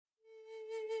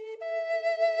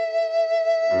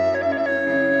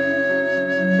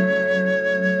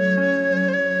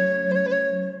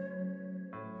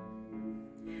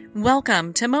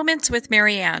Welcome to Moments with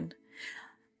Marianne.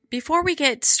 Before we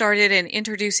get started in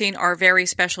introducing our very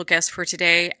special guest for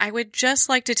today, I would just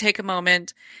like to take a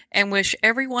moment and wish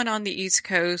everyone on the East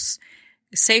Coast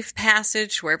safe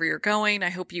passage wherever you're going.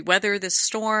 I hope you weather this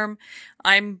storm.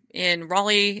 I'm in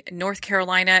Raleigh, North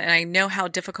Carolina, and I know how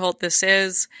difficult this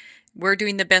is. We're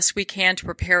doing the best we can to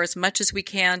prepare as much as we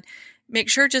can. Make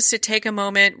sure just to take a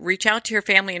moment, reach out to your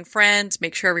family and friends,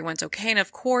 make sure everyone's okay, and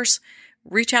of course,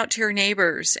 reach out to your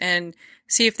neighbors and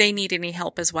see if they need any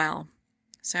help as well.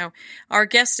 So our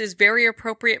guest is very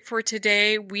appropriate for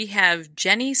today. We have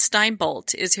Ginny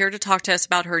Stibolt is here to talk to us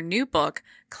about her new book,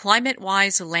 Climate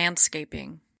Wise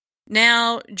Landscaping.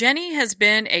 Now, Ginny has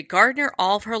been a gardener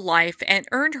all of her life and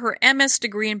earned her MS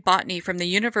degree in botany from the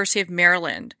University of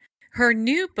Maryland. Her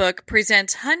new book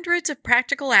presents hundreds of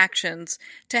practical actions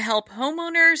to help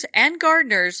homeowners and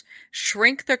gardeners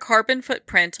shrink their carbon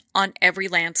footprint on every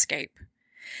landscape.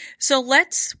 So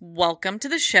let's welcome to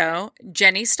the show,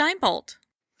 Ginny Stibolt.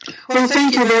 Well,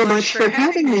 thank you very much for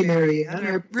having me, Marianne.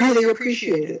 I really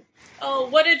appreciate it. Oh,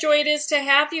 what a joy it is to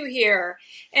have you here.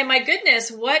 And my goodness,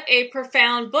 what a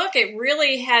profound book. It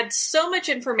really had so much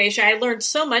information. I learned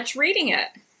so much reading it.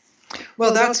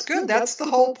 Well, that's good. That's the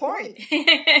whole point.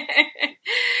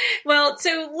 Well,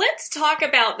 so let's talk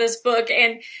about this book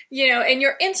and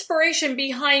your inspiration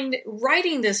behind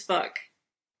writing this book.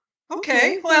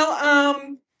 Okay,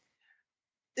 well,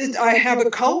 I have a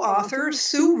co-author,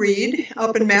 Sue Reed,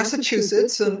 up in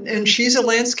Massachusetts, and she's a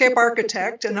landscape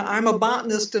architect, and I'm a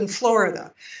botanist in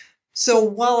Florida. So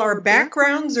while our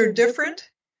backgrounds are different,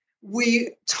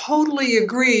 we totally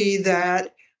agree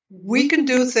that we can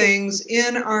do things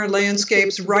in our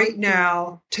landscapes right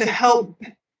now to help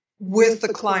with the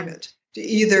climate, to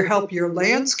either help your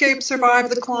landscape survive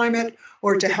the climate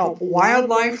or to help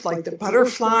wildlife like the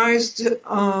butterflies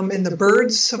and the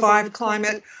birds survive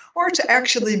climate, or to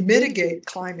actually mitigate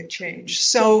climate change.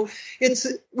 So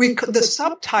the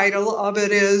subtitle of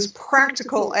it is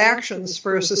Practical Actions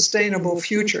for a Sustainable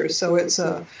Future. So it's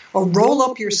a roll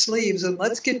up your sleeves and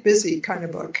let's get busy kind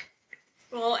of book.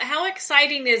 Well, how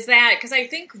exciting is that? Because I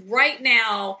think right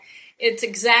now it's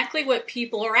exactly what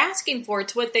people are asking for.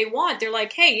 It's what they want. They're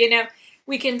like, hey,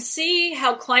 we can see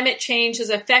how climate change is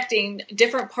affecting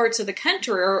different parts of the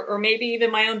country or maybe even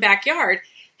my own backyard.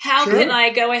 How Sure. can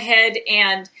I go ahead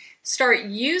and start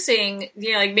using,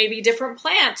 like maybe different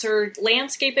plants or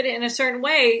landscape it in a certain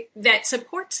way that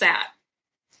supports that?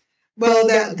 Well,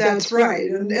 that's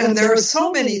right. And there are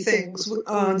so many things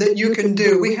that you can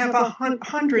do. We have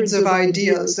hundreds of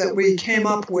ideas that we came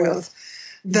up with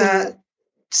that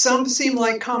some seem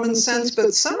like common sense,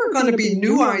 but some are going to be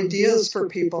new ideas for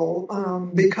people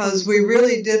because we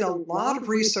really did a lot of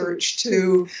research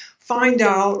to find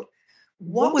out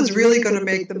what was really going to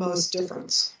make the most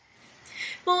difference.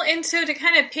 Well, and so to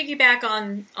kind of piggyback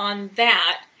on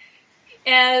that,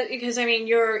 because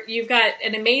you've got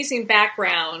an amazing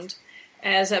background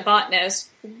as a botanist.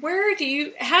 How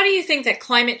do you think that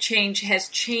climate change has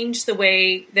changed the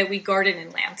way that we garden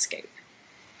and landscape?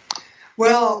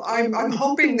 Well, I'm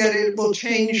hoping that it will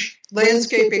change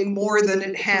landscaping more than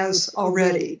it has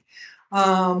already.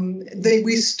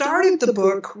 We started the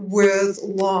book with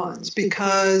lawns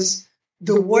because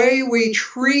the way we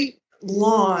treat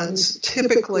lawns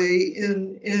typically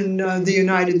in the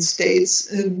United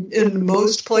States in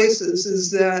most places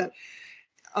is that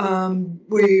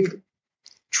we've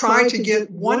tried to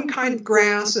get one kind of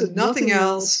grass and nothing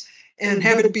else and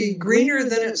have it be greener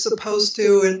than it's supposed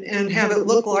to and have it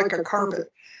look like a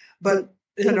carpet. But,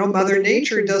 Mother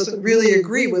Nature doesn't really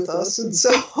agree with us. And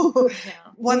so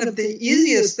one of the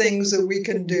easiest things that we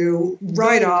can do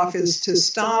right off is to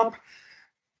stop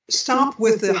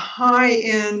with the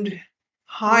high-end,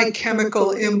 high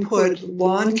chemical input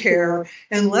lawn care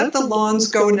and let the lawns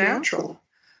go natural.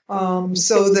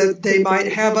 So that they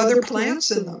might have other plants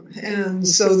in them. And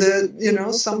so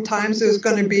that, sometimes there's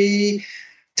going to be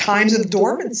times of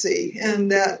dormancy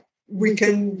and that we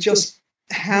can just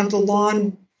have the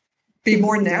lawn be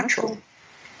more natural.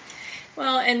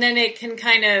 Well, and then it can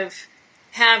kind of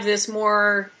have this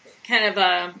more kind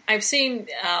of I've seen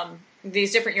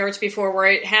these different yards before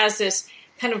where it has this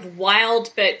kind of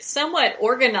wild but somewhat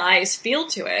organized feel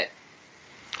to it.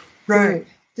 Right.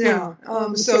 Yeah.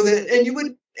 So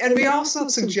that, and we also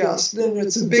suggest, and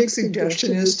it's a big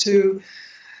suggestion, is to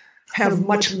have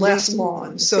much less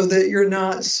lawn so that you're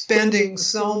not spending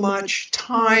so much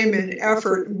time and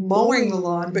effort mowing the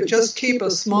lawn, but just keep a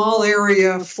small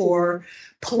area for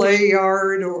play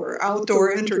yard or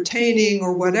outdoor entertaining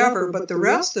or whatever. But the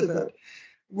rest of it,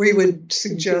 we would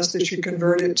suggest that you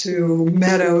convert it to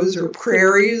meadows or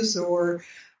prairies or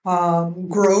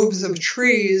groves of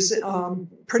trees,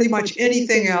 pretty much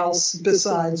anything else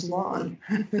besides lawn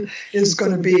is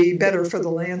going to be better for the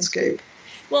landscape.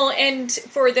 Well, and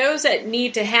for those that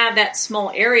need to have that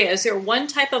small area, is there one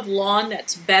type of lawn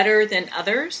that's better than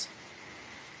others?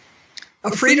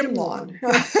 A freedom lawn.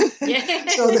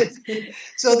 so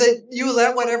that you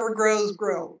let whatever grows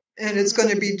grow. And it's going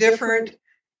to be different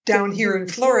down here in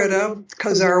Florida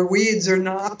because our weeds are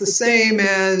not the same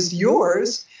as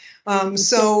yours.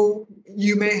 So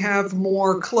you may have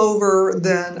more clover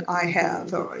than I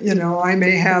have. I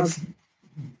may have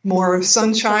more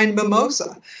sunshine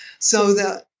mimosa. So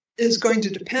that is going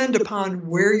to depend upon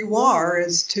where you are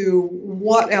as to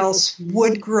what else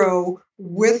would grow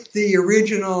with the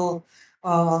original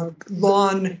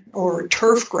lawn or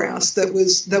turf grass that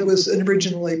was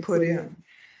originally put in.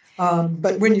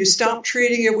 But when you stop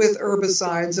treating it with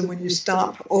herbicides and when you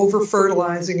stop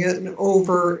over-fertilizing it and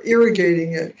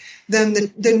over-irrigating it, then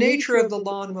the nature of the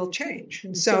lawn will change.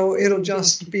 And so it'll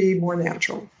just be more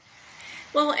natural.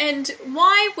 Well, and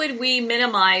why would we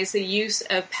minimize the use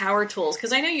of power tools?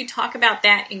 Because I know you talk about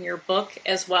that in your book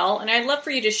as well. And I'd love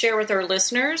for you to share with our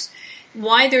listeners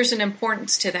why there's an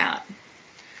importance to that.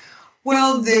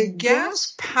 Well, the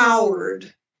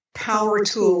gas-powered power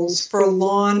tools for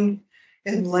lawn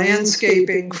and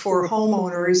landscaping for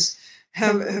homeowners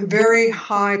have a very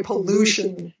high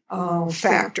pollution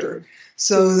factor,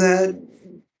 so that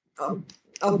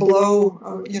a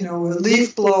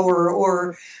leaf blower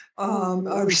or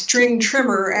a string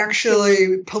trimmer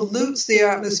actually pollutes the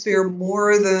atmosphere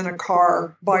more than a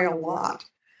car by a lot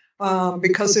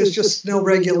because there's just no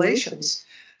regulations.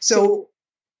 So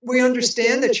we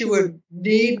understand that you would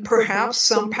need perhaps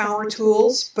some power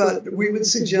tools, but we would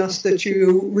suggest that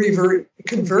you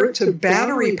convert to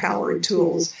battery-powered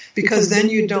tools, because then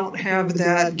you don't have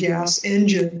that gas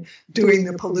engine doing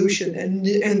the pollution, and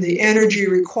the energy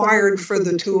required for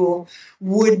the tool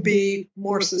would be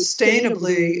more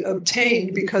sustainably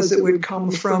obtained because it would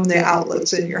come from the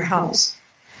outlets in your house.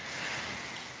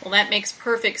 Well, that makes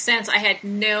perfect sense. I had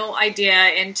no idea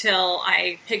until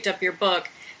I picked up your book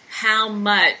how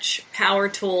much power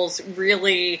tools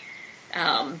really,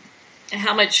 how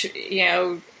much,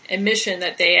 emission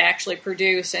that they actually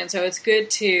produce. And so it's good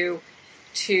to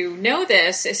know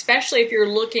this, especially if you're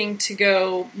looking to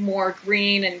go more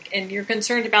green and you're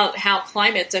concerned about how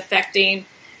climate's affecting,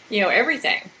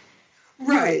 everything.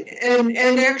 Right.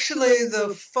 And actually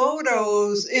the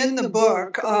photos in the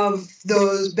book of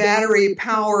those battery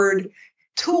powered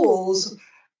tools,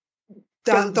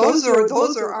 those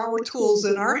are our tools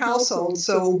in our household.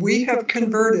 So we have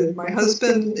converted. My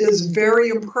husband is very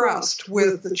impressed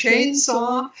with the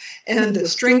chainsaw and the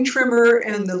string trimmer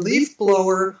and the leaf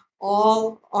blower.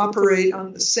 All operate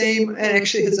on the same, and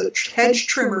actually has a hedge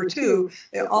trimmer too.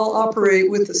 They all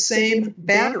operate with the same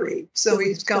battery. So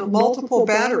he's got multiple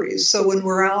batteries. So when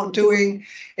we're out doing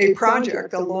a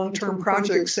project, a long-term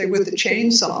project, say with the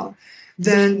chainsaw,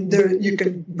 then you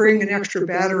can bring an extra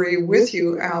battery with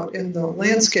you out in the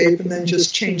landscape and then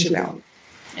just change it out.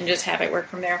 And just have it work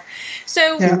from there.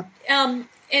 So,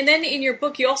 and then in your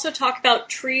book, you also talk about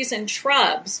trees and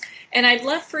shrubs. And I'd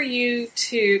love for you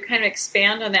to kind of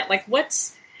expand on that. Like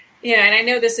and I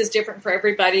know this is different for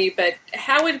everybody, but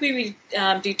how would we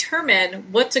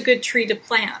determine what's a good tree to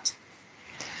plant?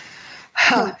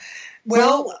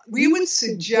 Well, we would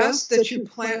suggest that you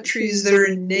plant trees that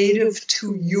are native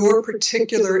to your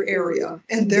particular area.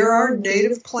 And there are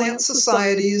native plant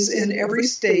societies in every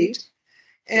state.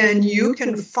 And you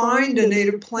can find a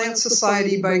native plant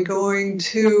society by going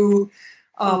to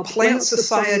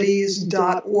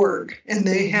plantsocieties.org. And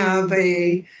they have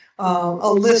a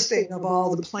listing of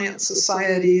all the plant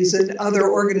societies and other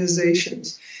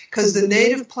organizations, because the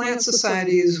native plant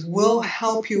societies will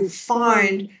help you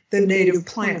find the native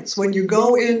plants. When you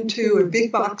go into a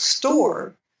big box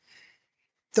store,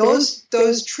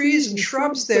 those trees and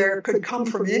shrubs there could come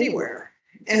from anywhere,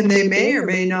 and they may or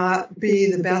may not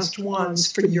be the best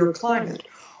ones for your climate,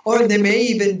 or they may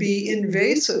even be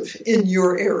invasive in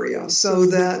your area, so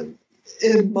that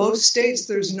in most states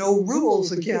there's no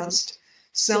rules against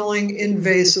selling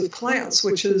invasive plants,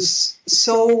 which is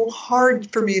so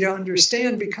hard for me to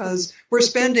understand, because we're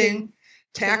spending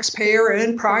taxpayer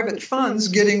and private funds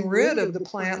getting rid of the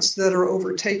plants that are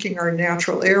overtaking our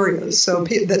natural areas. So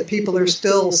that people are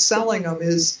still selling them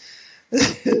is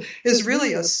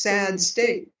really a sad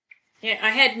state. Yeah, I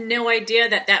had no idea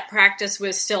that practice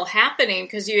was still happening,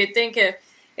 because you would think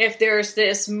if there's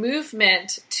this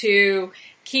movement to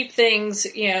keep things,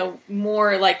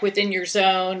 more like within your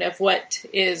zone of what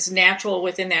is natural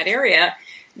within that area,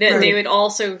 that They would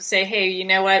also say, hey, you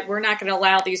know what, we're not going to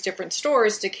allow these different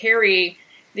stores to carry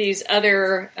these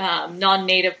other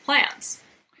non-native plants.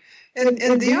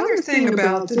 And the other thing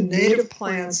about the native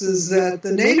plants is that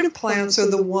the native plants are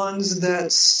the ones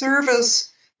that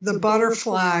service the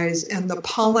butterflies and the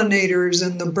pollinators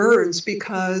and the birds,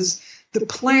 because the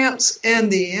plants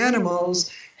and the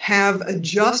animals have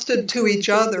adjusted to each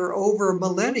other over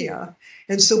millennia.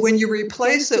 And so when you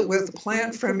replace it with a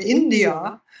plant from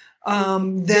India,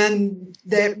 then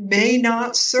that may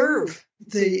not serve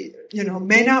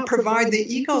may not provide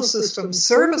the ecosystem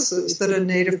services that a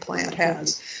native plant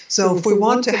has. So if we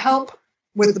want to help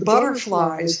with the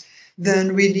butterflies,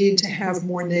 then we need to have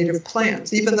more native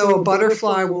plants. Even though a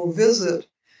butterfly will visit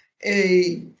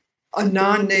a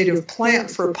non-native plant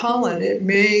for pollen, it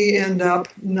may end up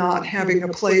not having a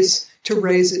place to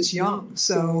raise its young.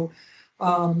 So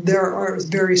there are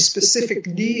very specific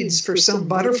needs for some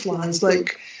butterflies,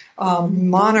 like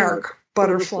monarch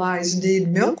butterflies need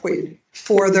milkweed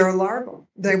for their larvae.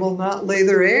 They will not lay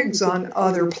their eggs on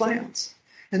other plants.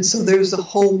 And so there's a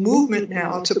whole movement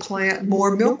now to plant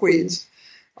more milkweeds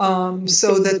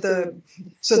so that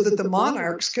the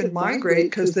monarchs can migrate,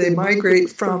 because they migrate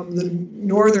from the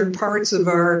northern parts of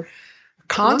our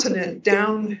continent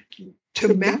down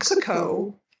to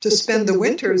Mexico to spend the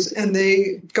winters, and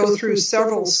they go through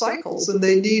several cycles, and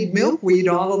they need milkweed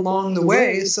all along the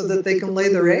way so that they can lay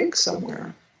their eggs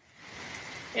somewhere.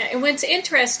 Yeah, and what's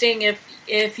interesting,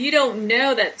 if you don't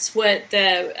know that's what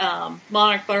the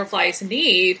monarch butterflies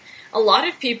need, a lot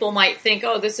of people might think,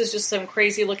 oh, this is just some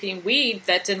crazy looking weed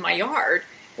that's in my yard,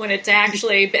 when it's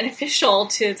actually beneficial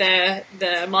to the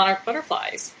monarch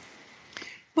butterflies.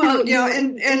 Well, yeah,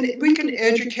 and we can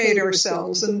educate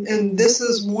ourselves, and this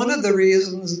is one of the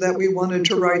reasons that we wanted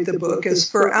to write the book,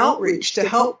 is for outreach, to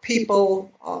help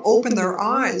people open their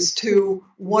eyes to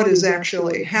what is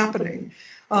actually happening.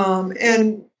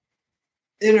 And,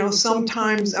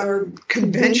 sometimes our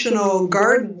conventional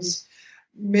gardens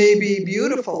may be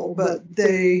beautiful, but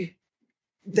they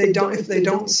don't, if they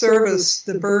don't service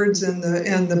the birds and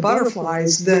the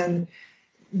butterflies, then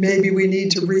maybe we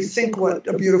need to rethink what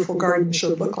a beautiful garden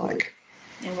should look like.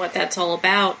 And what that's all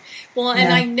about. Well,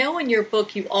 and I know in your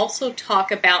book you also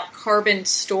talk about carbon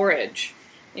storage,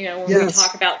 when we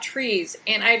talk about trees.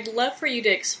 And I'd love for you to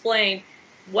explain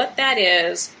what that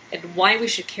is and why we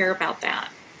should care about that.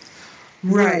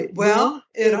 Right. Well,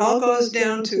 it all goes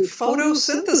down to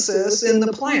photosynthesis in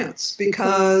the plants,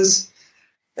 because,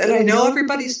 and I know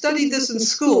everybody studied this in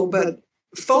school, but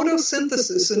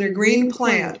photosynthesis in a green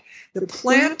plant, the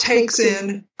plant takes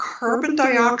in carbon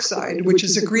dioxide, which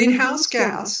is a greenhouse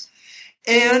gas,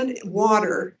 and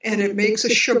water, and it makes a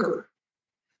sugar.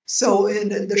 So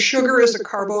the sugar is a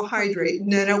carbohydrate,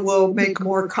 and then it will make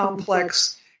more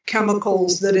complex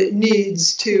chemicals that it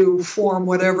needs to form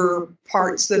whatever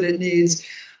parts that it needs.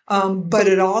 But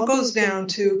it all goes down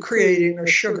to creating a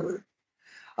sugar.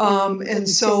 And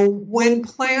so when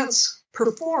plants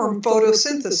perform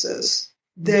photosynthesis,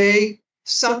 they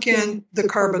suck in the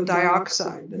carbon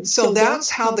dioxide. And so that's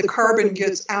how the carbon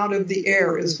gets out of the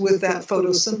air, is with that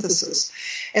photosynthesis.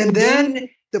 And then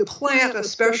the plant,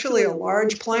 especially a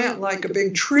large plant like a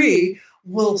big tree,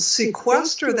 will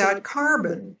sequester that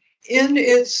carbon in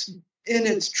its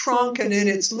trunk and in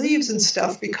its leaves and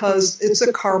stuff, because it's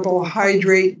a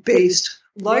carbohydrate-based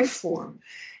life form.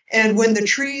 And when the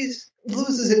tree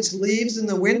loses its leaves in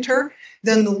the winter,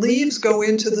 then the leaves go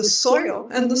into the soil,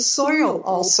 and the soil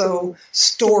also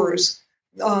stores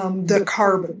the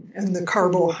carbon and the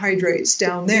carbohydrates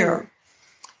down there.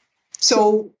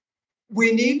 So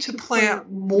we need to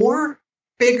plant more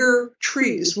bigger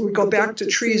trees. We go back to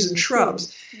trees and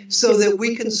shrubs, so that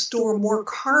we can store more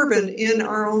carbon in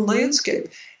our own landscape.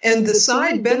 And the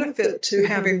side benefit to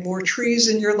having more trees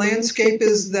in your landscape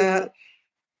is that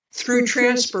through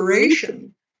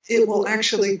transpiration, it will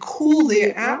actually cool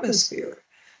the atmosphere,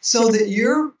 so that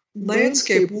your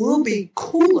landscape will be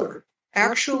cooler,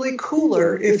 actually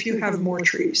cooler, if you have more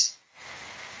trees.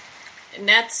 And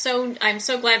I'm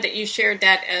so glad that you shared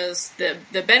that as the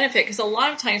benefit, because a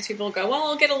lot of times people go, well,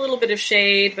 I'll get a little bit of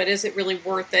shade, but is it really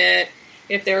worth it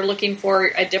if they're looking for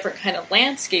a different kind of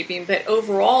landscaping? But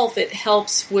overall, if it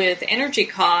helps with energy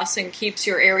costs and keeps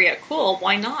your area cool,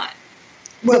 why not?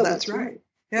 Well, that's right.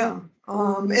 Yeah.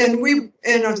 And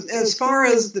as far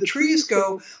as the trees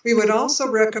go, we would also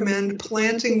recommend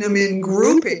planting them in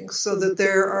groupings, so that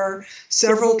there are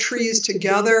several trees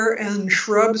together and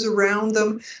shrubs around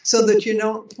them, so that you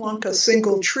don't plunk a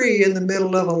single tree in the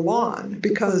middle of a lawn,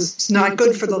 because it's not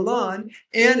good for the lawn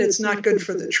and it's not good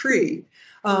for the tree.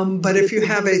 But if you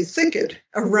have a thicket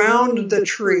around the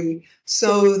tree,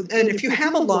 and if you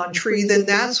have a lawn tree, then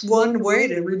that's one way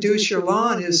to reduce your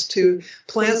lawn is to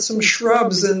plant some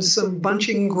shrubs and some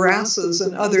bunching grasses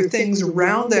and other things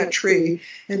around that tree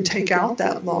and take out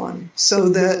that lawn so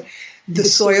that the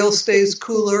soil stays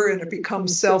cooler and it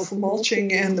becomes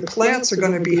self-mulching, and the plants are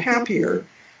going to be happier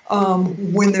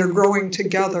when they're growing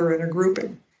together in a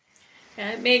grouping.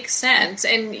 That makes sense.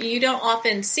 And you don't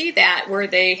often see that where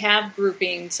they have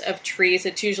groupings of trees.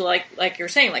 It's usually like you're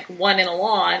saying, like one in a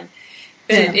lawn.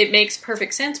 But it makes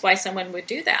perfect sense why someone would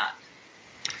do that.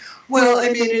 Well, I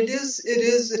mean, it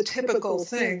is a typical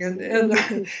thing.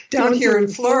 And down here in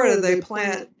Florida, they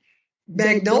plant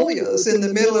magnolias in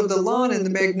the middle of the lawn, and the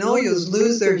magnolias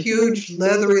lose their huge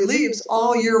leathery leaves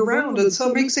all year round, and so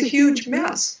it makes a huge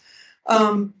mess.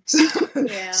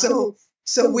 So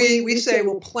we say,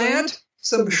 well, plant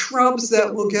some shrubs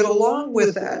that will get along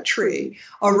with that tree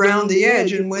around the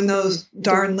edge, and when those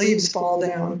darn leaves fall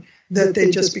down, that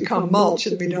they just become mulch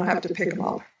and we don't have to pick them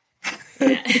up.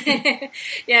 Yeah,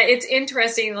 it's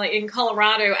interesting. Like in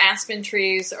Colorado, aspen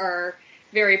trees are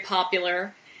very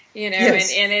popular.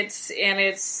 Yes. and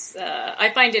it's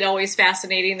I find it always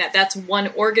fascinating that that's one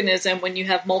organism when you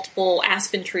have multiple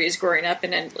aspen trees growing up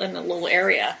in a little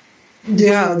area.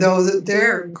 Yeah,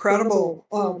 they're incredible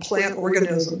plant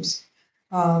organisms.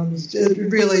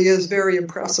 It really is very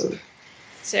impressive.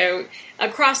 So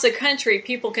across the country,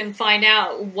 people can find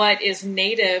out what is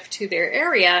native to their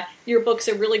area. Your book's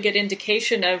a really good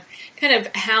indication of kind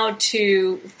of how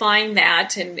to find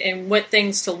that and what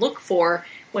things to look for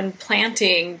when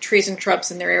planting trees and shrubs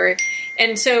in their area.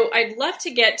 And so I'd love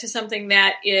to get to something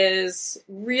that is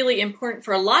really important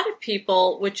for a lot of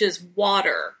people, which is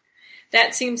water.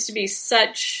 That seems to be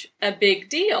such a big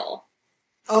deal.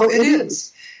 Oh, it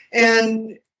is.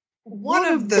 And one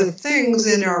of the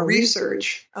things in our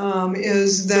research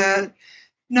is that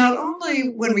not only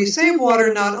when we save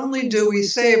water, not only do we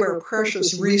save our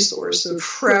precious resource of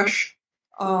fresh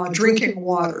drinking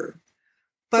water,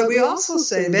 but we also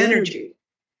save energy,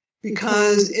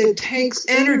 because it takes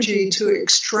energy to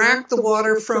extract the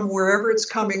water from wherever it's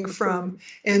coming from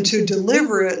and to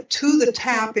deliver it to the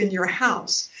tap in your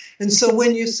house. And so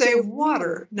when you save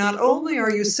water, not only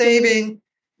are you saving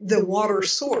the water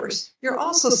source, you're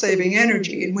also saving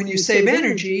energy. And when you save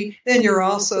energy, then you're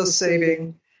also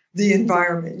saving the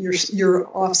environment. You're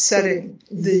offsetting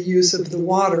the use of the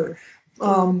water.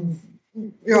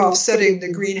 You're offsetting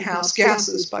the greenhouse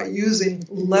gases by using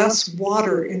less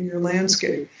water in your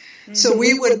landscape. Mm-hmm. So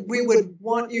we would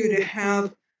want you to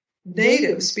have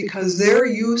natives, because they're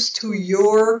used to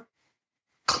your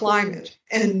climate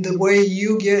and the way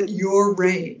you get your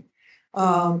rain.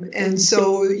 And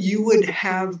so you wouldn't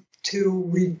have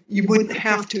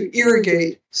to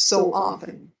irrigate so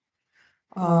often.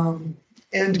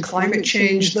 And climate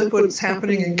change, look what's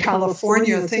happening in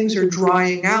California. Things are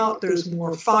drying out. There's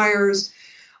more fires.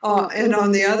 And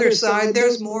on the other side,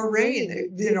 there's more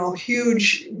rain.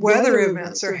 Huge weather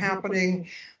events are happening.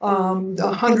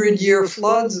 100-year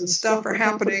floods and stuff are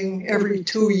happening every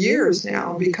 2 years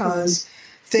now because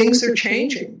things are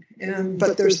changing.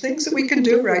 But there's things that we can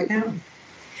do right now.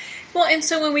 Well, and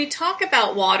so when we talk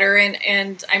about water,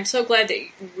 and I'm so glad that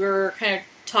we're kind of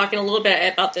talking a little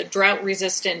bit about the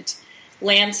drought-resistant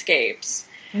landscapes.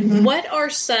 Mm-hmm. What are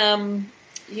some,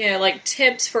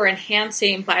 tips for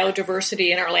enhancing biodiversity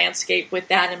in our landscape with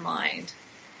that in mind?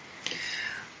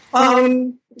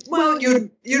 Well,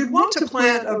 you'd want to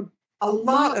plant a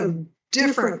lot of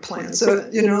different plants. So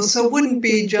it wouldn't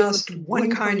be just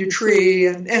one kind of tree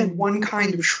and one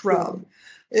kind of shrub.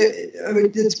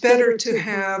 It's better to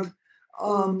have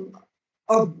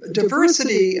a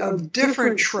diversity of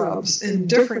different shrubs and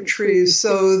different trees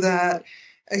so that,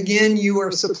 again, you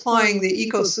are supplying the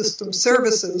ecosystem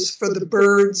services for the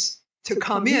birds to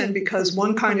come in, because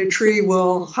one kind of tree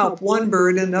will help one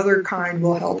bird, another kind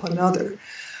will help another.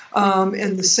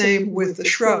 And the same with the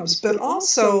shrubs. But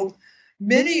also,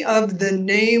 many of the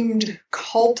named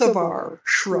cultivar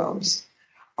shrubs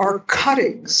are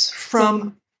cuttings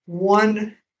from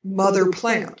one mother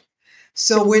plant.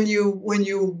 So when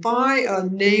you buy a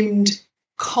named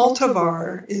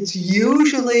cultivar, it's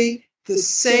usually the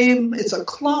same, it's a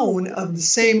clone of the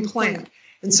same plant.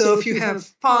 And so if you have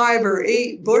 5 or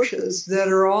 8 bushes that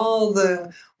are all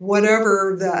the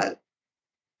whatever that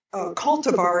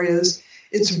cultivar is,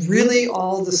 it's really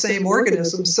all the same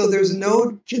organism. So there's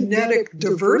no genetic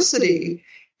diversity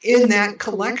in that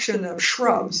collection of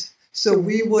shrubs. So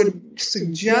we would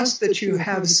suggest that you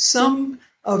have some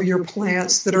of your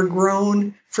plants that are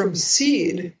grown from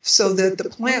seed so that the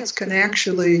plants can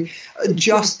actually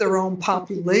adjust their own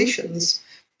populations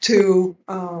to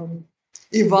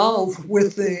evolve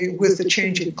with the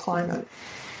changing climate.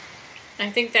 I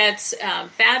think that's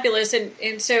fabulous.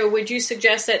 And so would you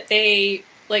suggest that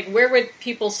where would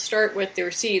people start with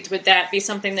their seeds? Would that be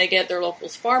something they get at their local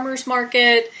farmer's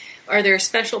market? Are there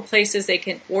special places they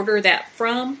can order that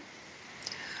from?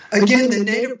 Again, the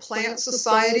Native Plant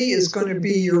Society is going to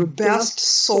be your best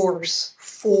source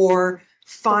for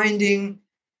finding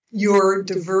your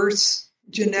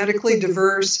genetically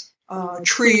diverse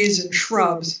trees and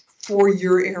shrubs for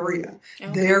your area.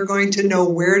 Okay. They're going to know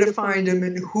where to find them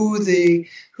and who the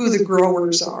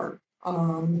growers are.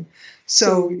 That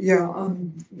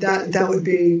would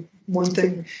be one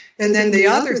thing. And then the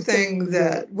other thing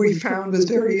that we found was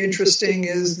very interesting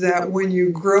is that when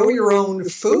you grow your own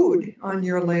food on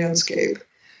your landscape,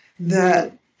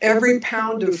 that every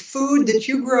pound of food that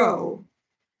you grow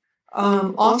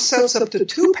offsets up to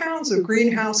 2 pounds of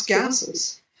greenhouse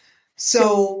gases.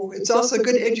 So it's also a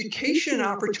good education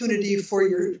opportunity for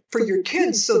your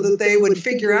kids so that they would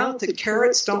figure out that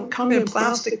carrots don't come in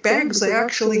plastic bags. They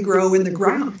actually grow in the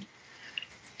ground.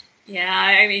 Yeah,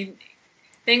 I mean,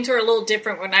 things were a little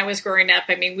different when I was growing up.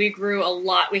 I mean, we grew a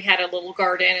lot. We had a little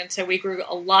garden, and so we grew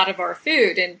a lot of our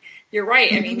food. And you're right.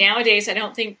 Mm-hmm. I mean, nowadays, I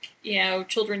don't think,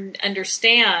 children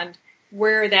understand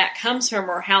where that comes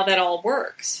from or how that all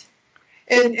works.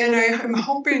 And I'm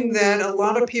hoping that a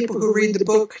lot of people who read the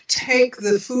book take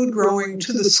the food growing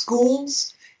to the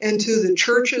schools and to the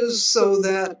churches so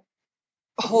that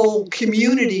whole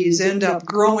communities end up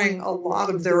growing a lot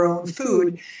of their own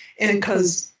food. And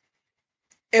because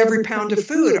every pound of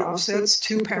food offsets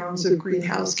 2 pounds of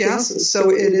greenhouse gases.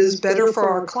 So it is better for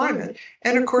our climate.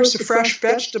 And of course, a fresh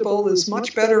vegetable is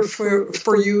much better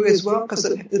for you as well because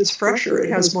it's fresher. It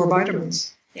has more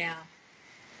vitamins. Yeah,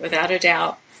 without a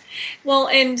doubt. Well,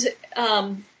 and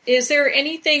is there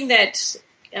anything that,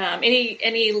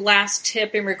 any last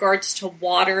tip in regards to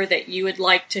water that you would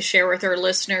like to share with our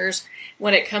listeners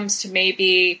when it comes to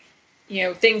maybe,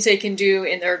 things they can do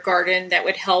in their garden that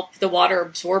would help the water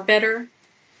absorb better?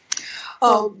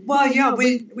 Oh, well, yeah,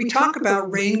 we talk about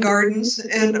rain gardens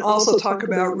and also talk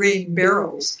about rain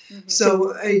barrels. Mm-hmm.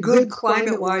 So a good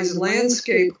climate-wise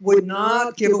landscape would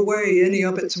not give away any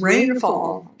of its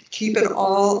rainfall. Keep it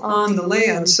all on the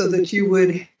land so that you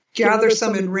would gather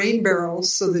some in rain barrels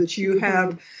so that you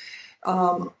have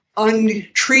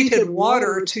untreated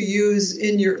water to use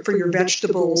for your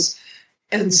vegetables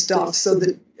and stuff.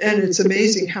 And it's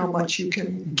amazing how much you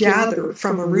can gather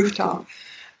from a rooftop.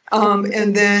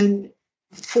 And then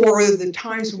for the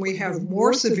times when we have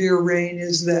more severe rain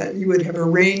is that you would have a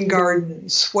rain garden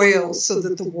and swales so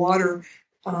that the water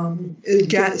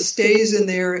stays in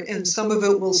there, and some of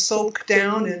it will soak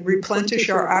down and replenish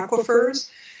our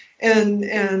aquifers,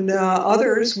 and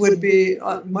others would be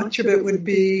much of it would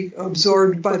be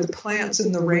absorbed by the plants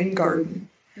in the rain garden.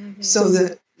 Mm-hmm. So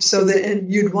that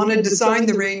and you'd want to design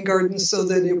the rain garden so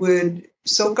that it would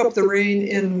soak up the rain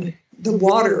in the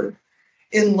water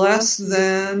in less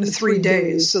than 3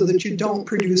 days, so that you don't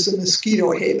produce a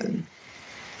mosquito haven.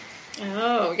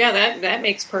 Oh, yeah, that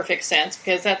makes perfect sense,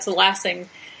 because that's the last thing,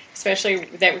 especially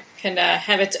that can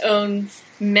have its own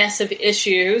mess of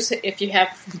issues if you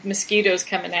have mosquitoes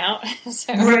coming out.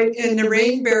 So. Right, and the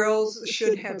rain barrels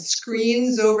should have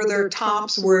screens over their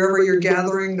tops wherever you're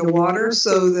gathering the water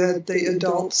so that the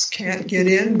adults can't get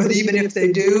in, but even if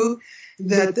they do,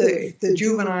 that the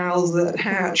juveniles that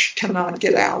hatch cannot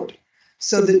get out.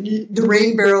 So that the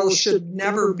rain barrels should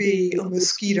never be a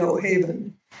mosquito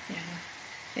haven. Yeah,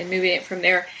 and moving it from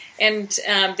there. And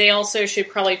they also should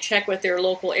probably check with their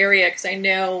local area, because I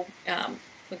know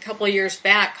a couple of years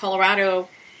back, Colorado,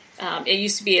 it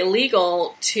used to be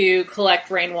illegal to collect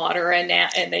rainwater, and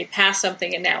they passed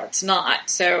something, and now it's not.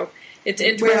 So it's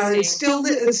interesting. Well,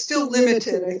 it's still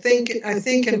limited. I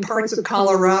think in parts of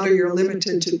Colorado you're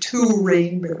limited to 2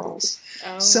 rain barrels.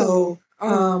 Oh. So.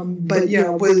 But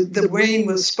yeah, the rain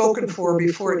was spoken for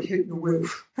before it hit the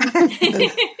roof. But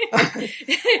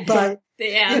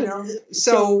yeah.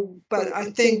 But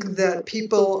I think that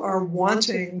people are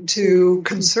wanting to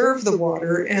conserve the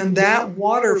water, and that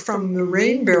water from the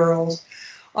rain barrels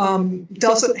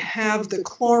doesn't have the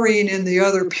chlorine and the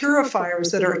other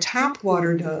purifiers that our tap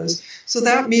water does. So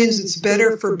that means it's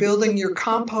better for building your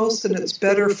compost, and it's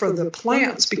better for the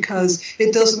plants because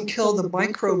it doesn't kill the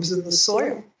microbes in the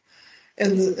soil.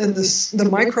 And the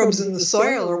microbes in the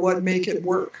soil are what make it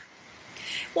work.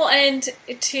 Well, and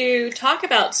to talk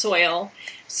about soil,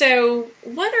 so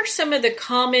what are some of the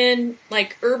common,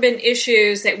 urban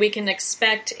issues that we can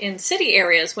expect in city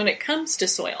areas when it comes to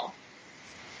soil?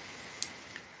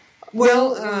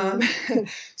 Well,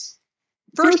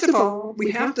 first of all,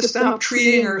 we have to stop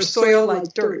treating our soil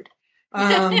like dirt.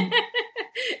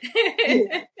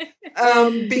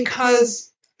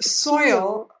 Because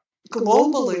soil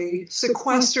globally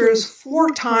sequesters 4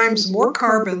 times more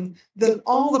carbon than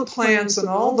all the plants and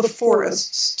all the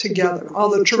forests together, all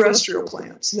the terrestrial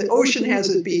plants. The ocean has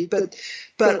it beat, but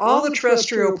all the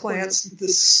terrestrial plants, the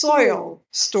soil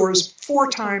stores 4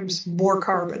 times more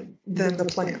carbon than the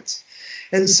plants.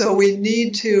 And so we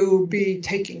need to be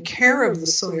taking care of the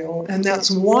soil. And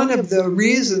that's one of the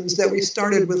reasons that we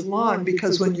started with lawn,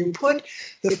 because when you put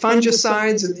the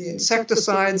fungicides and the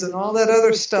insecticides and all that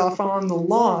other stuff on the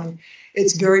lawn,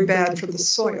 it's very bad for the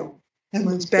soil. And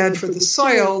when it's bad for the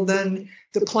soil, then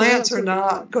the plants are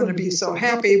not going to be so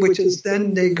happy, which is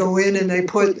then they go in and they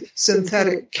put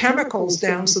synthetic chemicals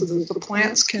down so that the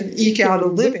plants can eke out a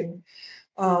living.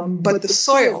 But the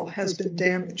soil has been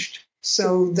damaged.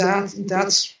 So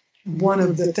that's one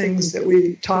of the things that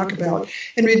we talk about,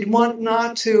 and we want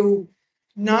not to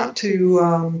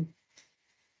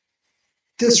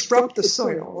disrupt the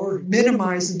soil or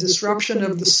minimize the disruption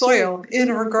of the soil in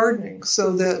our gardening,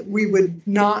 so that we would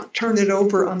not turn it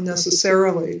over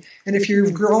unnecessarily. And if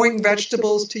you're growing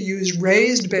vegetables, to use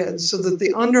raised beds so that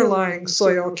the underlying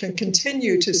soil can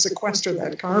continue to sequester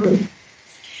that carbon.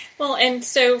 Well, and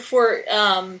so for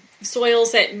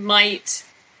soils that might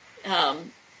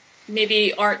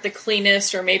maybe aren't the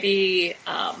cleanest, or maybe,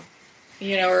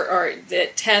 or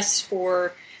that test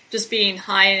for just being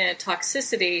high in a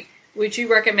toxicity, would you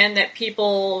recommend that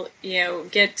people,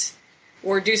 get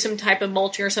or do some type of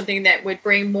mulching or something that would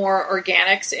bring more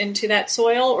organics into that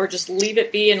soil, or just leave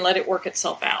it be and let it work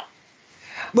itself out?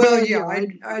 Well, yeah,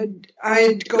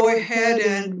 I'd go ahead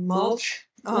and mulch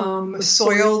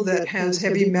soil that has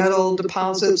heavy metal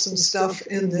deposits and stuff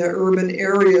in the urban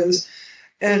areas.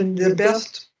 And the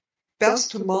best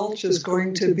mulch is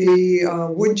going to be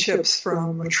wood chips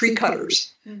from tree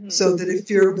cutters. Mm-hmm. So that if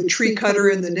you're a tree cutter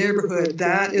in the neighborhood,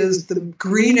 that is the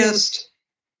greenest,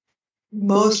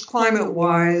 most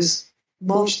climate-wise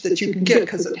mulch that you can get,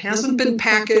 because it hasn't been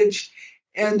packaged,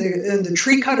 and the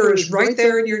tree cutter is right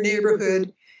there in your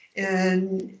neighborhood.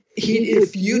 And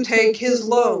if you take his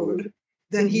load,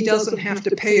 then he doesn't have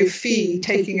to pay a fee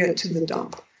taking it to the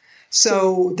dump.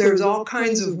 So there's all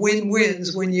kinds of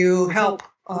win-wins when you help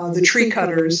the tree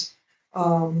cutters,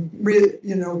 get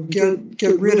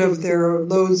rid of their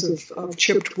loads of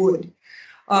chipped wood.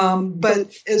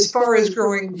 But as far as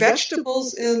growing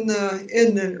vegetables in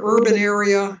an urban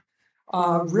area,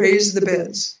 raise the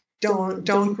beds.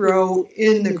 Don't grow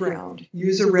in the ground.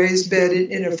 Use a raised bed,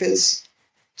 and if it's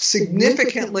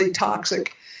significantly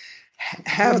toxic,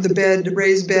 have the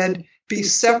raised bed be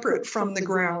separate from the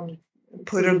ground.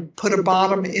 Put a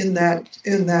bottom in that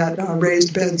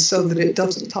raised bed so that it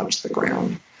doesn't touch the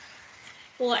ground.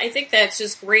 Well, I think that's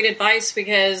just great advice,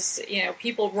 because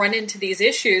people run into these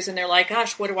issues and they're like,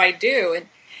 "Gosh, what do I do?" And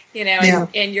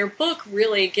and your book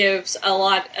really gives a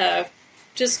lot of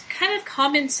just kind of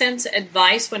common sense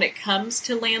advice when it comes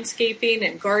to landscaping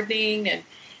and gardening, and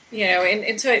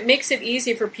and so it makes it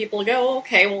easy for people to go,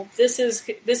 "Okay, well, this is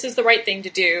the right thing to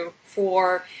do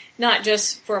for not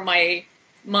just for my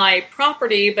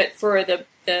property, but for the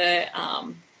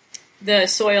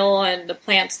soil and the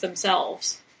plants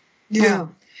themselves." Yeah,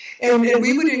 and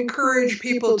we would encourage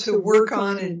people to work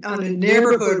on a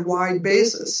neighborhood-wide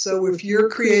basis. So if you're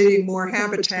creating more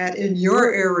habitat in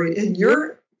your area, in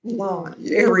your lawn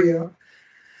area,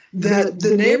 that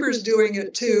the neighbor's doing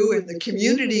it too, and the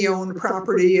community-owned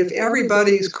property, if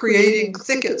everybody's creating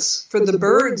thickets for the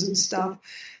birds and stuff,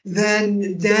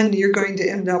 then you're going to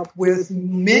end up with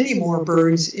many more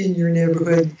birds in your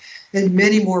neighborhood and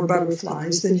many more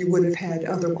butterflies than you would have had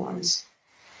otherwise.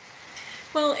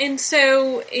 Well, and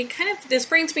so this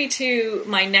brings me to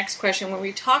my next question. When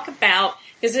we talk about,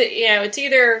 because it's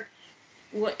either,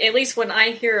 at least when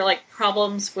I hear like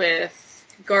problems with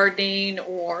gardening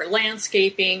or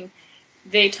landscaping,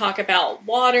 they talk about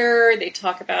water, they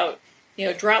talk about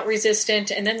drought resistant,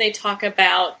 and then they talk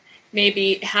about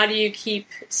maybe how do you keep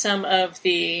some of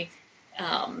the,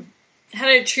 how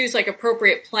to choose like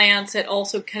appropriate plants that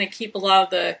also kind of keep a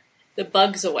lot of the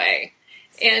bugs away.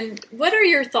 And what are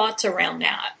your thoughts around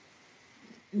that?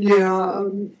 Yeah,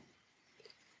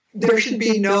 there should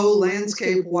be no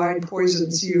landscape-wide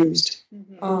poisons used,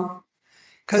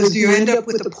 because you end up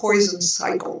with a poison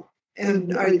cycle.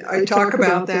 And I talk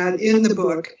about that in the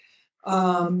book,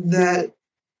 that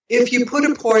if you put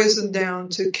a poison down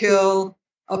to kill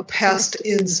a pest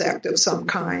insect of some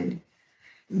kind,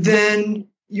 then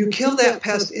you kill that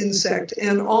pest insect,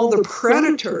 and all the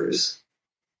predators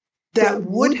that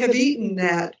would have eaten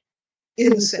that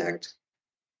insect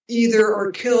either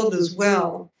are killed as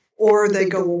well, or they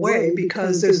go away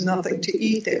because there's nothing to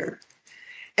eat there.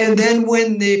 And then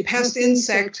when the pest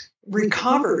insect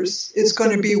recovers, it's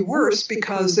going to be worse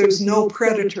because there's no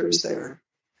predators there.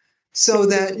 So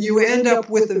that you end up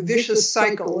with a vicious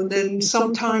cycle, and then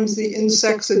sometimes the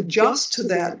insects adjust to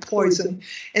that poison,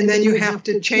 and then you have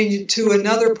to change it to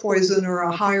another poison or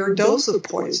a higher dose of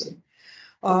poison,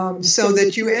 so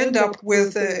that you end up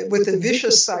with a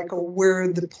vicious cycle where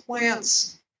the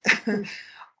plants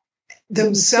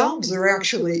themselves are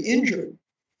actually injured.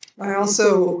 I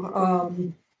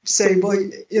also say, well,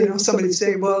 somebody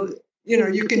say, well,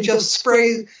 you can just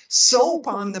spray soap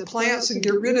on the plants and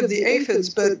get rid of the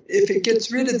aphids, but if it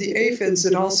gets rid of the aphids,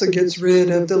 it also gets rid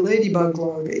of the ladybug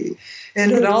larvae.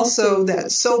 And that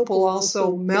soap will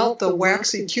also melt the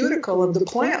waxy cuticle of the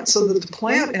plant so that the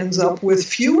plant ends up with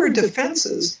fewer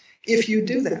defenses if you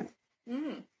do that.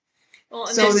 Mm. Well,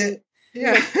 and so that,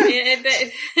 yeah.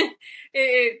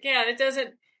 It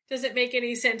doesn't make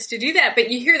any sense to do that,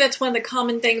 but you hear that's one of the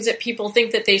common things that people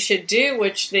think that they should do,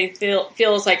 which they feel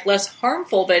is like less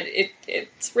harmful, but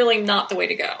it's really not the way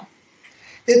to go.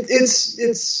 It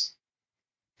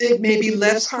may be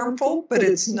less harmful, but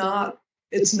it's not.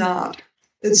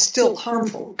 It's still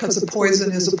harmful because a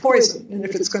poison is a poison, and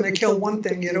if it's going to kill one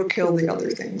thing, it'll kill the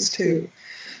other things too.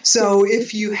 So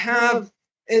if you have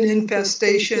an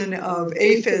infestation of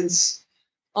aphids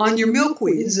on your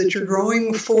milkweeds that you're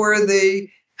growing for the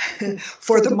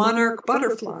monarch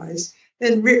butterflies,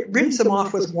 then rinse them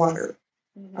off with water.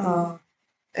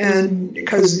 And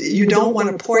because you don't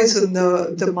want to poison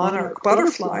the monarch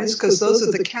butterflies, because those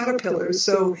are the caterpillars.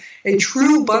 So a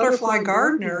true butterfly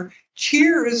gardener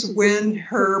cheers when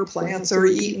her plants are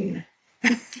eaten.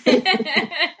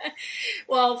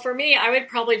 Well, for me, I would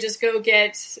probably just go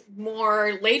get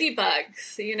more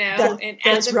ladybugs, and add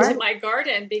them to my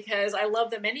garden because I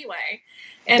love them anyway.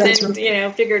 And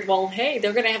then, figured, well, hey,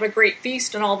 they're going to have a great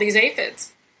feast on all these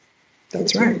aphids.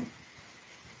 That's right.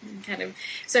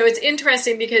 So it's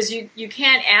interesting because you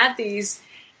can't add these,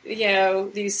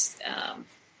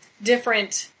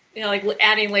 different, like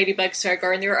adding ladybugs to our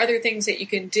garden. There are other things that you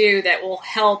can do that will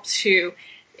help to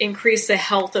increase the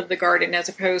health of the garden as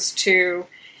opposed to,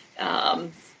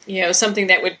 something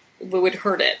that would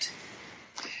hurt it.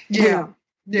 Yeah,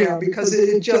 because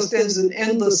it just ends an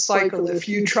endless cycle if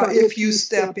you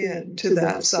step into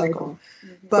that cycle.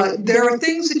 Mm-hmm. But there are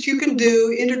things that you can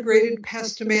do, integrated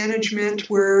pest management,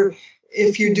 where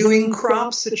if you're doing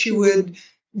crops that you would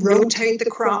rotate the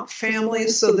crop family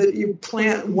so that you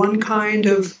plant one kind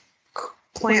of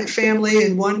plant family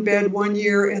in one bed one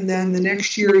year, and then the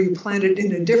next year you plant it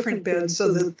in a different bed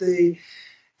so that the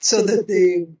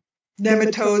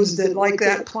nematodes that like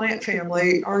that plant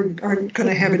family aren't going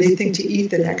to have anything to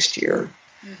eat the next year.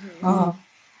 Mm-hmm.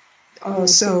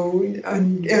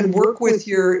 And work with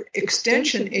your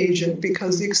extension agent,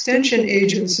 because the extension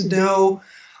agents know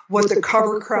what the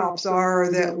cover crops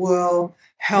are that will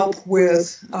help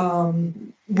with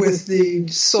the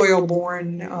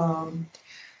soil-borne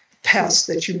pests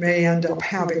that you may end up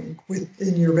having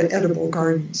in your edible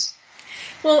gardens.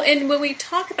 Well, and when we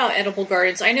talk about edible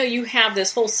gardens, I know you have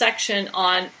this whole section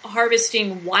on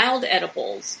harvesting wild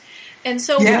edibles. And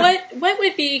so what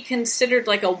would be considered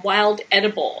like a wild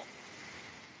edible?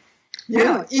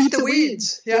 Yeah, eat the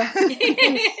weeds. Yeah.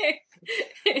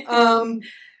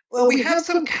 Well, we have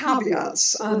some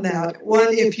caveats on that.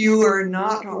 One, if you are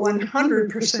not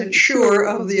 100% sure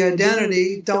of the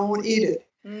identity, don't eat it.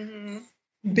 Mm-hmm.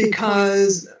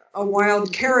 Because a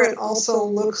wild carrot also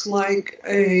looks like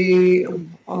a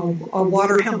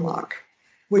water hemlock,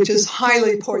 which is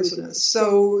highly poisonous.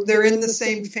 So they're in the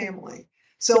same family.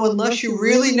 So unless you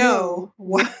really know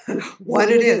what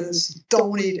it is,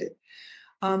 don't eat it.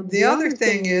 The other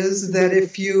thing is that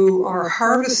if you are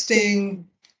harvesting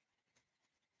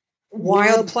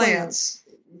wild plants,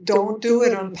 don't do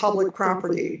it on public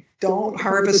property. Don't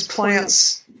harvest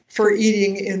plants for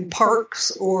eating in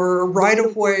parks or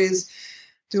right-of-ways.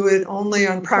 Do it only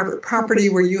on private property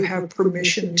where you have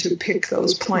permission to pick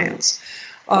those plants.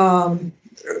 Of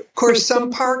course,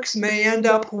 some parks may end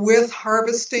up with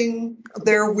harvesting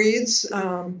their weeds,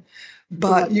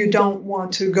 but you don't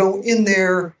want to go in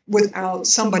there without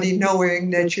somebody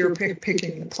knowing that you're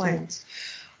picking the plants.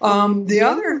 The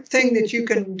other thing that you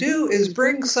can do is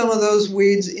bring some of those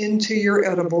weeds into your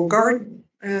edible garden.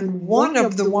 And one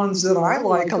of the ones that I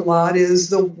like a lot is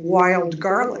the wild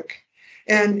garlic.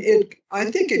 And I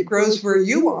think it grows where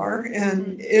you are,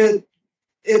 and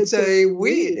it's a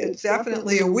weed. It's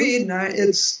definitely a weed,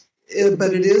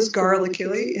 but it is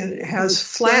garlicky, and it has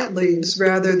flat leaves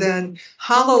rather than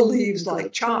hollow leaves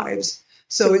like chives.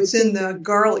 So it's in the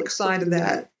garlic side of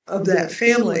that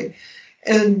family.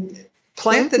 And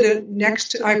planted it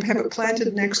I have it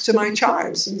planted next to my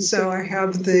chives. And so I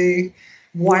have the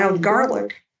wild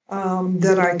garlic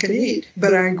that I can eat,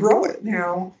 but I grow it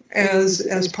now as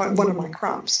one of my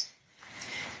crops.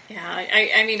 Yeah,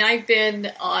 I mean, I've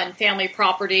been on family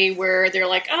property where they're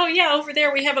like, oh, yeah, over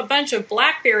there we have a bunch of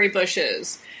blackberry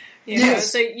bushes.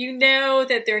 So you know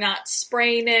that they're not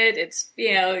spraying it. It's,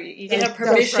 you have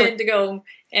permission to go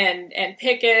and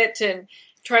pick it and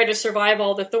try to survive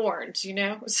all the thorns, So.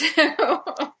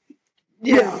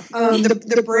 Yeah,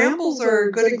 the brambles are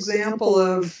a good example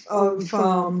of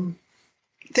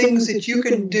things that you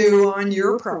can do on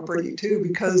your property too,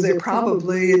 because they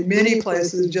probably in many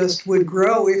places just would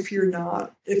grow if you're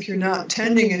not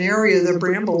tending an area. The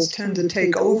brambles tend to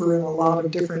take over in a lot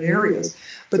of different areas,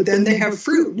 but then they have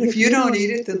fruit. And if you don't eat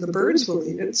it, then the birds will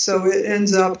eat it. So it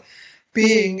ends up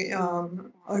being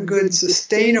a good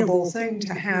sustainable thing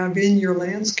to have in your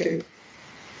landscape.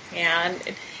 Yeah,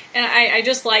 and I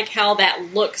just like how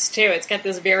that looks too. It's got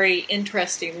this very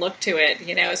interesting look to it,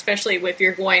 especially if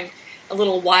you're going a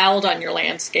little wild on your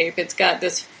landscape. It's got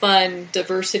this fun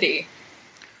diversity.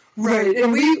 Right,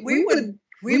 and we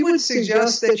would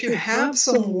suggest that you have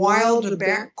some wild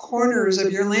back corners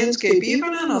of your landscape,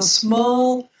 even on a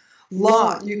small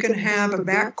lot. You can have a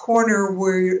back corner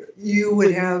where you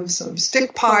would have some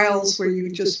stick piles where you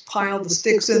just pile the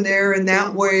sticks in there, and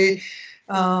that way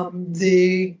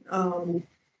the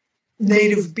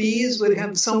native bees would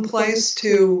have some place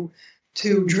to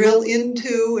drill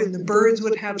into, and the birds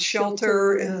would have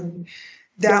shelter, and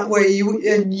that way you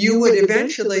would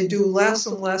eventually do less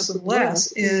and less and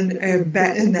less in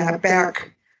that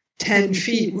back 10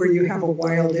 feet where you have a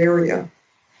wild area.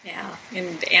 Yeah,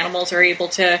 and animals are able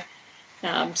to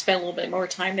spend a little bit more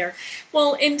time there.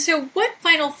 Well, and so what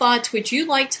final thoughts would you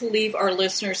like to leave our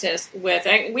listeners with?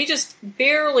 We just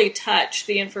barely touched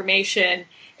the information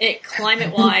in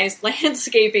climate-wise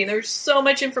landscaping. There's so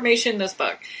much information in this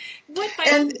book.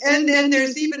 And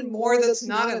there's even more that's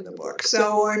not in the book.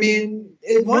 So, I mean,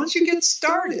 once you get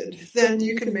started, then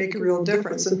you can make a real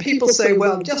difference. And people say,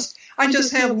 well, I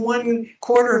just have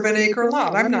 1/4 of an acre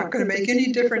lot. I'm not going to make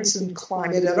any difference in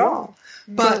climate at all.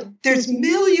 But there's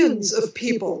millions of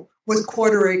people with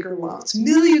 1/4 acre lots,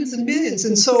 millions and millions.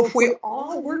 And so if we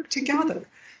all work together,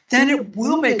 then it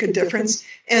will make a difference.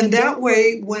 And that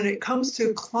way, when it comes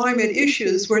to climate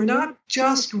issues, we're not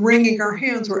just wringing our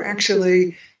hands, we're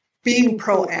actually being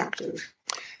proactive.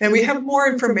 And we have more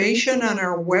information on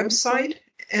our website,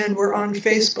 and we're on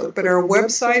Facebook, but our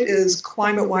website is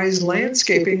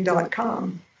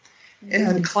climatewiselandscaping.com.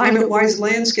 And Climate Wise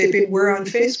Landscaping, we're on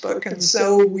Facebook, and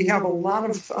so we have a lot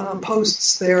of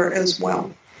posts there as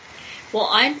well. Well,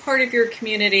 I'm part of your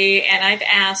community, and I've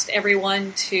asked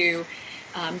everyone to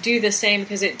do the same,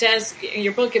 because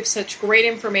your book gives such great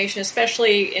information,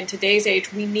 especially in today's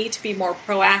age. We need to be more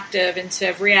proactive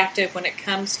instead of reactive when it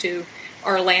comes to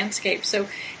our landscape. So,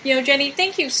 Jenny,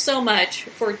 thank you so much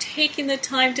for taking the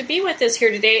time to be with us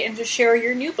here today and to share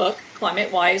your new book,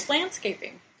 Climate Wise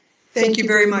Landscaping. Thank you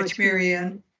very much,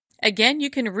 Marianne. Again, you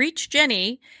can reach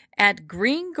Jenny at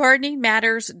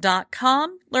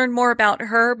greengardeningmatters.com. Learn more about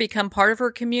her, become part of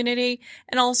her community,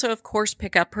 and also, of course,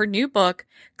 pick up her new book,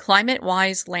 Climate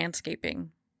Wise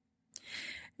Landscaping.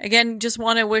 Again, just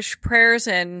want to wish prayers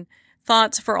and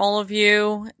thoughts for all of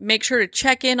you. Make sure to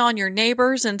check in on your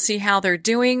neighbors and see how they're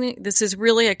doing. This is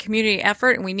really a community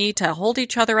effort, and we need to hold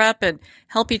each other up and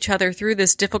help each other through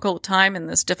this difficult time and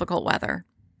this difficult weather.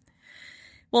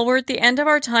 Well, we're at the end of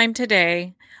our time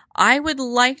today. I would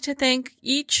like to thank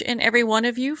each and every one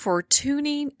of you for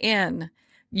tuning in.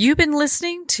 You've been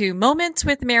listening to Moments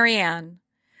with Marianne.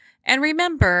 And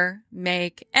remember,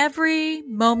 make every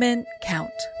moment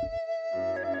count.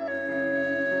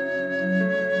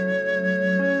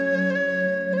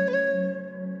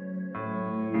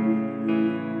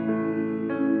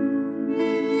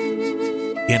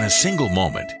 In a single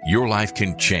moment, your life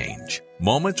can change.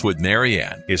 Moments with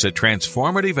Marianne is a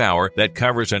transformative hour that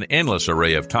covers an endless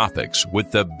array of topics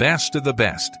with the best of the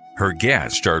best. Her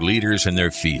guests are leaders in their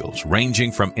fields,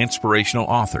 ranging from inspirational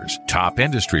authors, top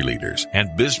industry leaders,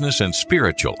 and business and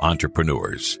spiritual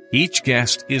entrepreneurs. Each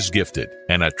guest is gifted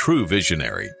and a true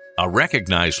visionary, a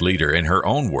recognized leader in her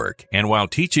own work, and while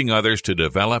teaching others to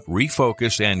develop,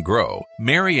 refocus, and grow,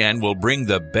 Marianne will bring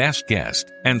the best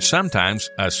guest and sometimes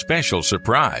a special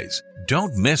surprise.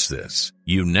 Don't miss this.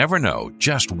 You never know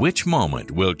just which moment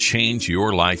will change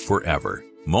your life forever.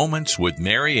 Moments with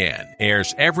Marianne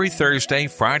airs every Thursday,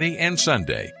 Friday, and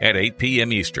Sunday at 8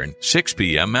 p.m. Eastern, 6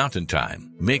 p.m. Mountain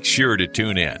Time. Make sure to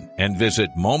tune in and visit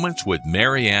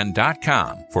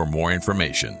momentswithmarianne.com for more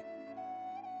information.